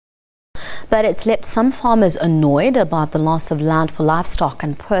But it's left some farmers annoyed about the loss of land for livestock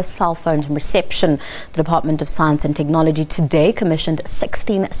and poor cell phone reception. The Department of Science and Technology today commissioned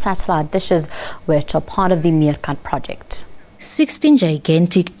 16 satellite dishes, which are part of the Meerkat project. 16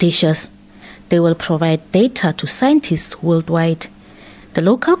 gigantic dishes. They will provide data to scientists worldwide. The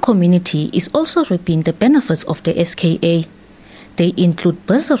local community is also reaping the benefits of the SKA. They include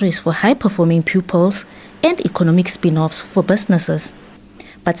bursaries for high-performing pupils and economic spin-offs for businesses.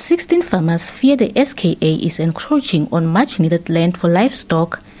 But 16 farmers fear the SKA is encroaching on much-needed land for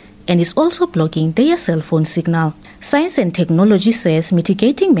livestock and is also blocking their cell phone signal. Science and Technology says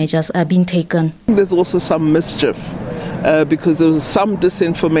mitigating measures are being taken. There's also some mischief because there was some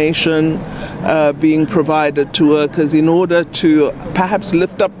disinformation being provided to workers in order to perhaps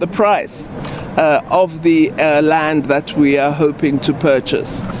lift up the price of the land that we are hoping to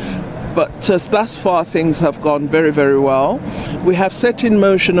purchase. But thus far things have gone very, very well. We have set in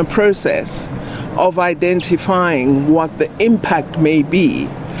motion a process of identifying what the impact may be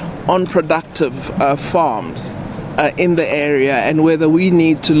on productive farms in the area and whether we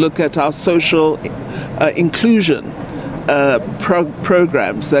need to look at our social inclusion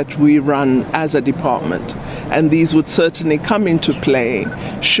programs that we run as a department. And these would certainly come into play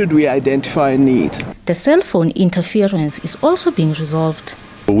should we identify a need. The cell phone interference is also being resolved.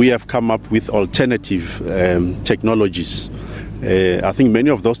 We have come up with alternative technologies. I think many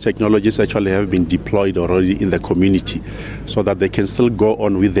of those technologies actually have been deployed already in the community so that they can still go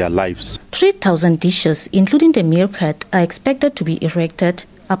on with their lives. 3,000 dishes, including the Meerkat, are expected to be erected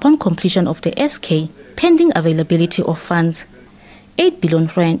upon completion of the SK, pending availability of funds. 8 billion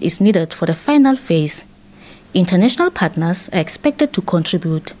rand is needed for the final phase. International partners are expected to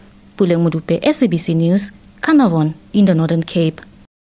contribute. Puleng Mudupe, SABC News, Carnarvon in the Northern Cape.